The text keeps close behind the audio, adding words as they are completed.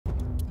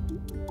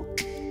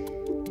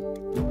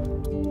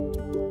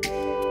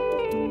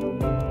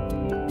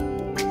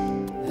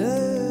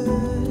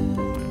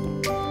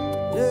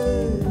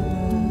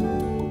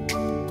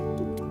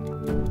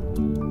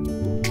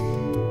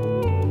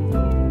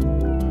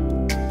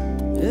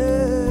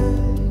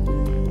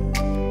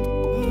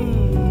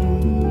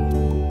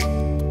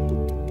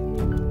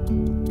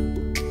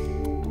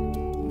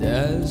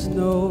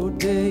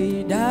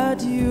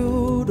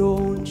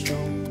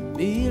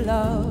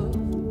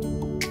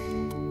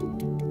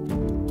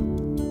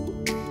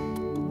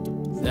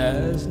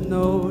There's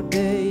no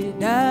day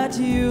that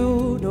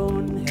you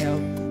don't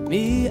help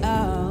me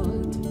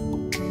out.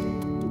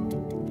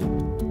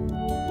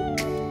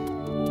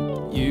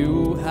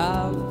 You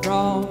have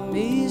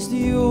promised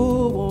you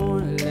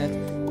won't let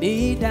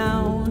me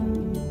down.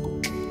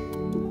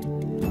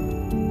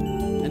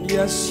 And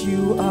yes,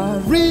 you are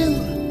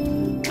real,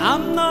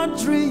 I'm not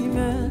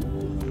dreaming.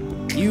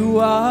 You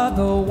are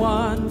the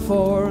one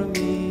for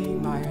me,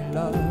 my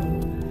love.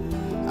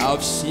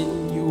 I've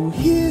seen you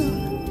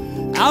heal,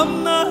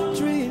 I'm not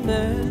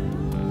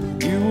dreaming.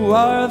 You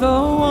are the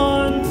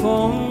one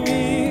for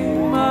me,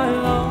 my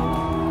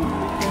love.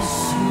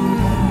 Yes, you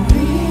are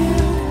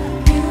real,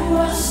 you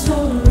are so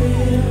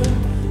real.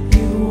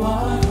 You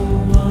are the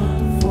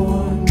one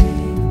for me,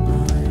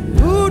 my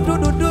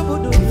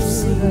love. We've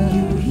seen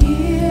you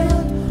heal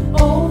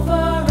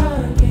over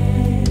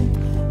again.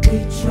 We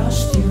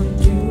trust you're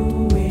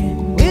doing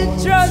more. We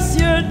trust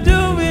you're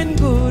doing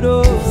good,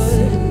 oh.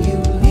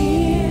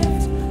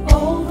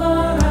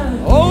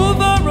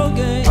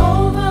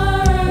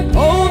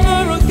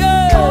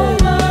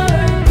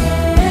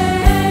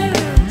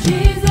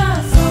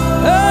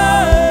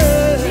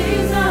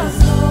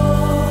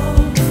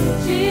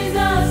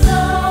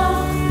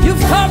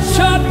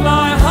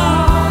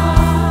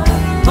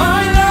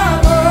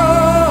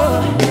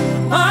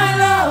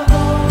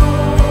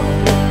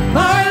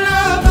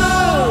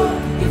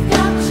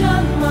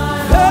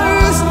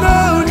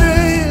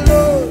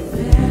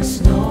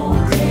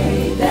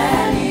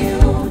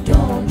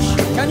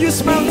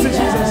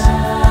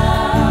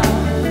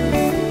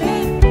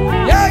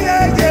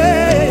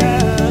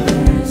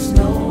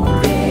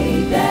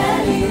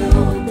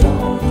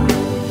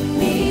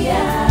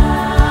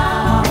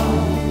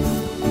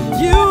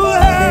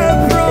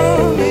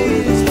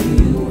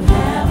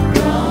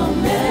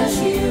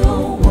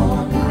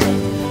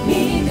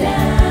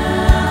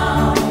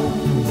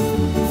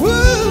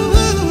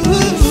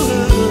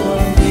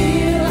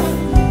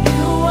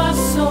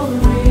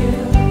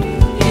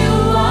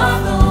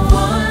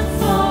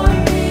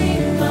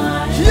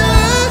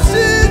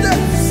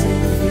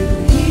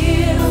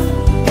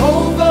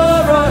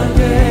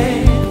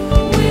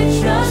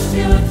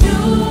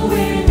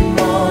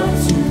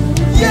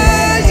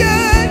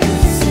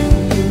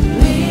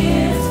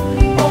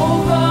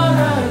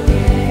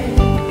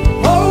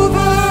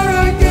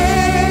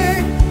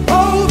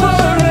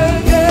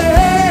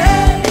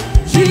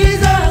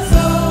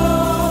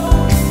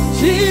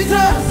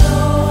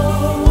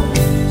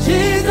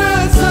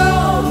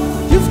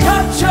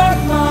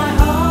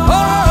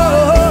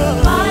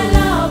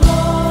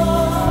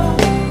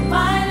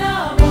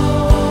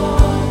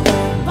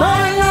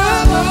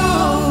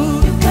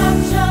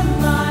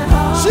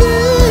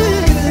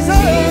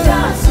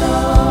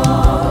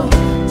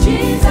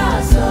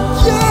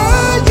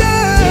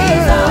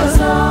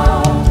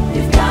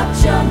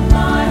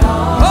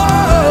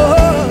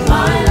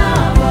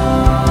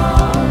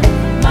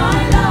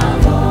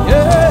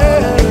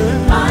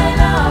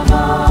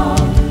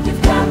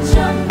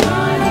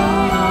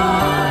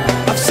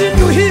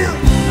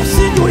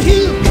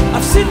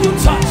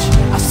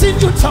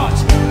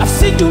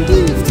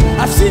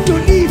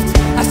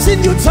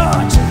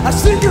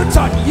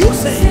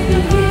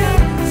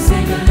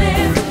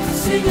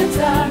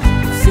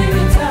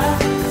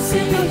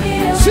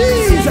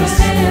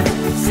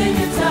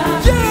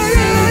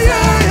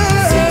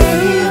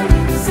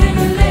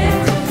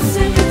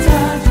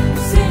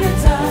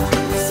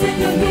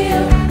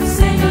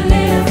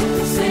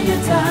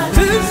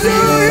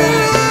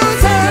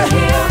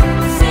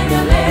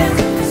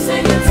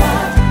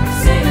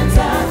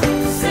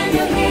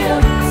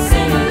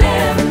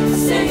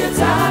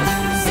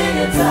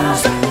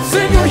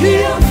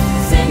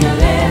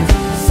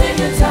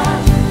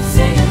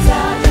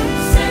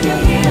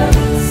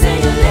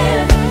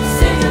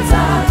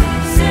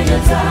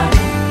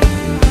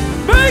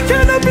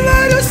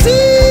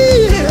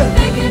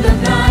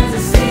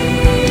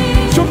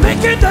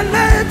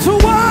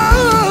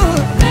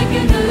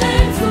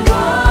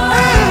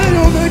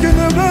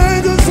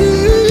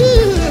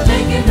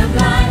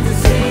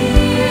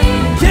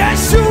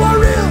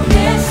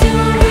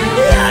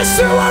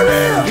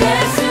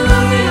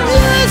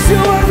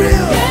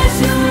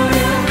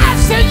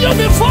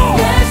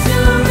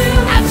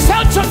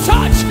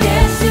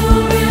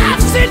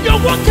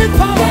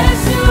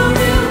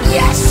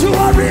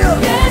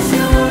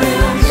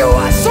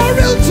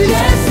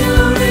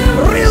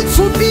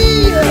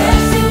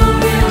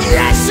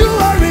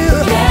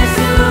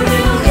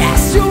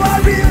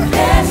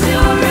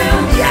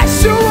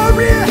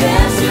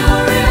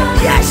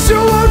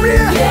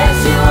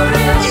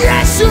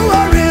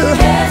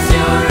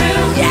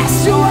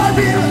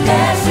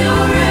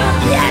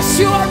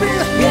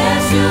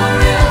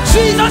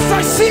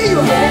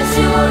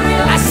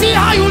 I see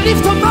how you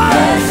lift a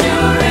man.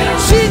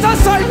 Jesus,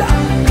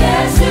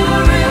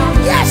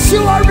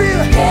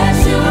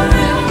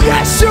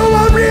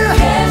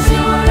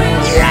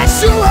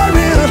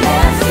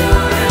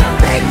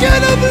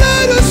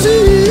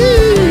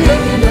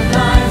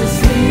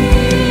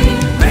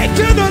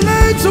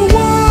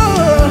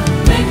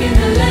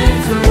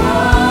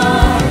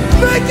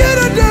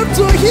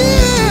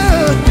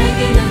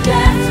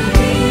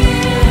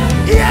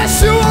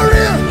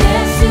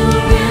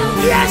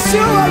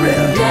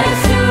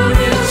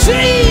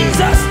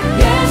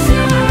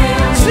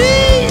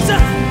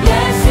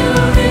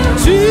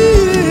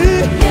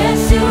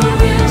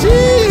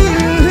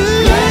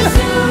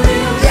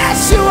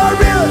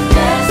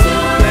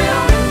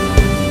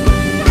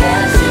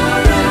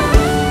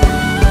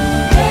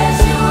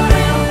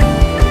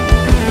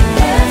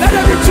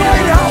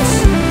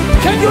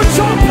 Can you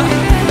jump?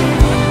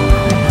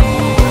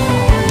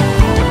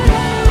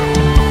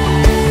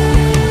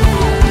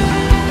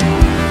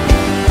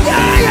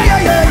 Yeah, yeah,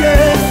 yeah, yeah,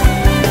 yeah.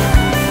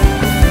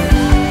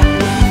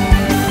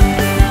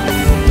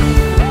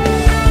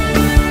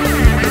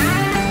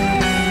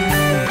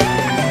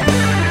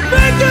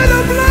 Making the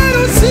blind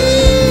to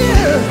see.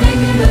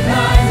 Making the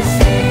blind to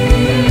see.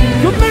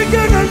 You're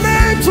making the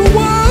lame to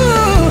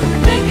walk.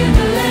 Making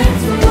the lame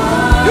to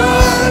walk.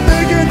 You're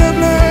making the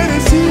blind to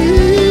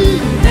see.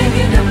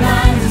 Making the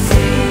blind to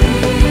see.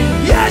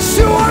 Yes,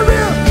 you are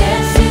real.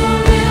 Yes, you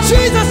are real.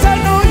 Jesus, I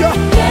know you.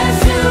 Yes,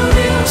 you are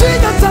real.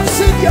 Jesus, I've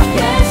seen you.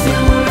 Yes, you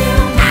are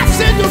real. I've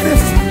seen you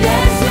before.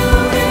 Yes, you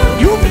are real.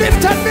 You've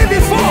lifted me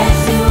before. Yes,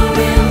 you are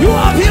real. You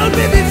have healed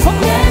me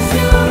before. Yes,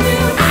 you are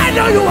real. I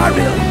know you are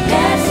real.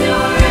 Yes, you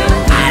are real.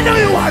 I know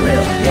you are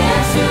real.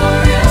 Yes, you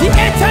are real. The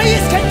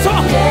atheists can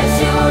talk. Yes,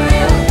 you are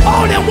real.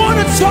 All they want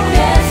to talk.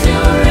 Yes, you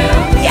are real.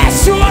 Yes,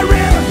 you are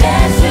real.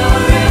 Yes, you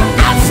are real.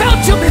 I've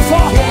felt you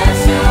before. Yes,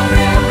 you are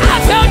real.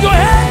 I've held your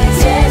hands.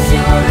 Yes,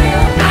 you are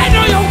real. I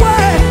know your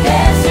word.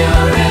 Yes, you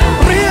are real.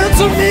 Real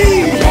to me.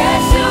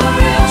 Yes, you are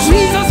real.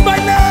 Jesus, my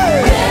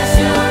name. Yes,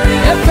 you are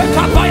real.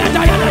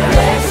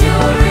 Yes, you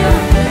are real.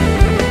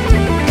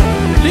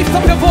 Lift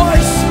up your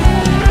voice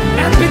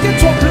and begin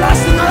to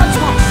blast in other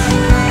tongues.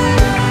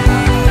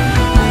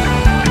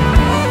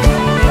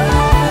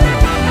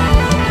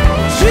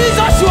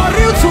 Jesus, you are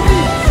real to me.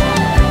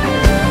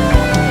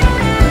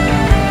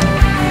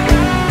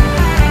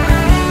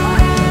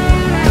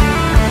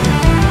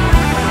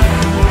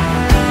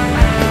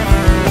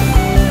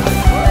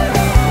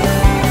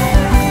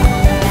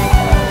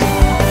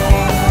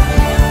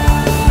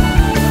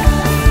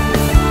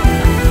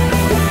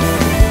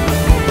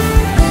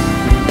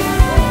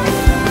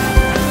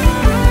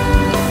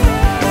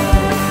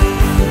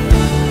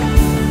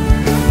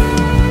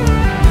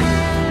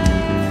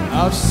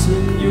 I've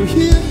seen you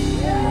here.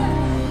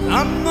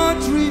 I'm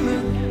not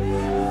dreaming.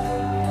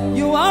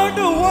 You are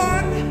the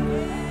one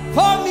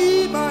for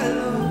me, my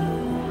love.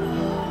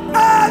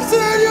 I've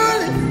seen you.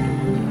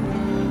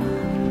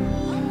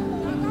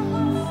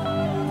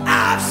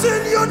 I've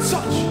seen you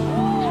touch.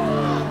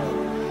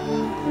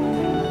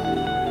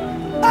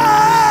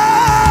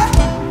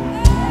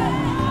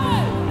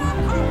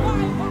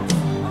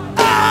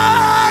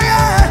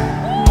 Yeah.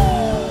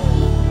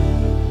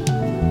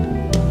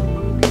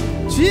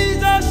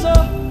 Jesus, oh,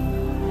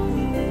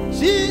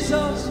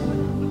 Jesus,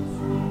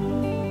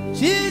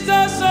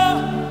 Jesus, oh,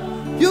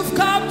 you've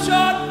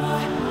captured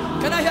my.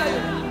 Can I hear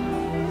you?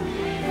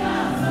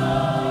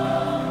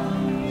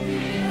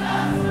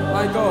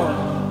 My God.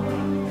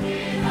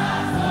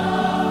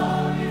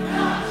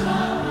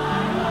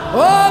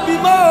 Oh, be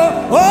more,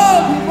 oh,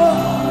 be more,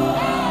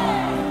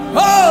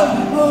 oh,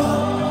 be more,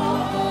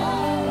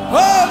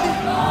 oh, be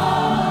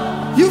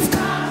more. You've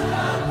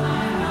captured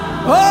my.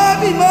 Oh,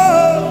 be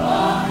more.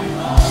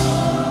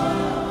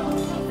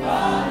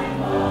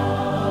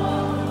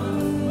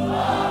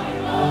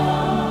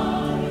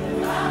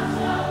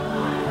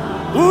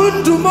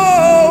 Undumo,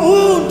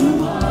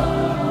 undumo,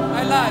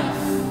 my life.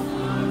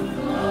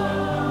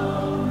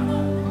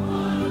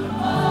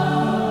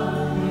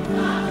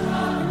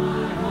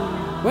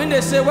 When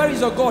they say, where is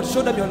your God?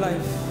 Show them your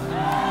life.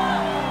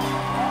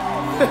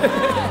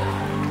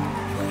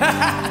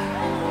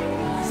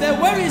 Say,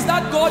 where is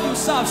that God you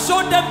serve?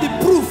 Show them the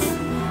proof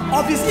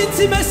of his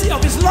intimacy,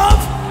 of his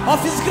love,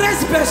 of his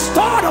grace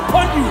bestowed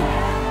upon you.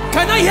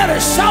 Can I hear a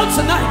shout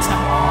tonight?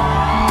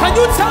 Can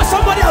you tell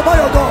somebody about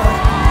your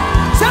God?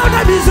 Tell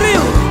them he's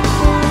real.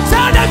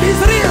 Tell them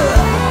he's real.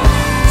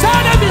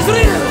 Tell them he's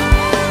real.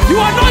 You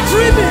are not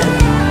dreaming.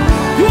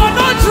 You are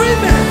not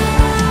dreaming.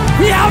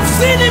 We have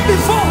seen him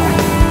before.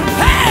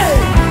 Hey!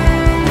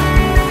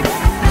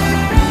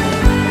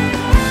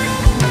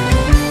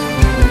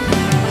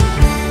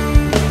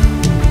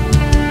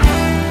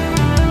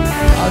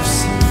 I've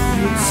seen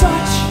you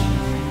touch.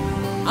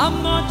 I'm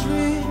not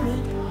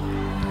dreaming.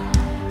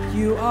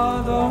 You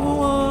are the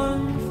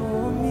one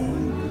for me.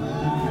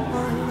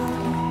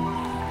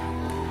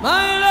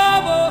 My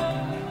lover,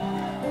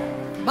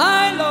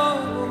 my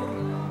lover,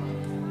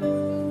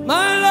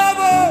 my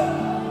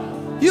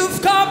lover,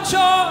 you've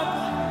captured.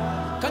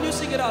 Can you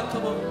sing it out?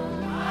 Come on.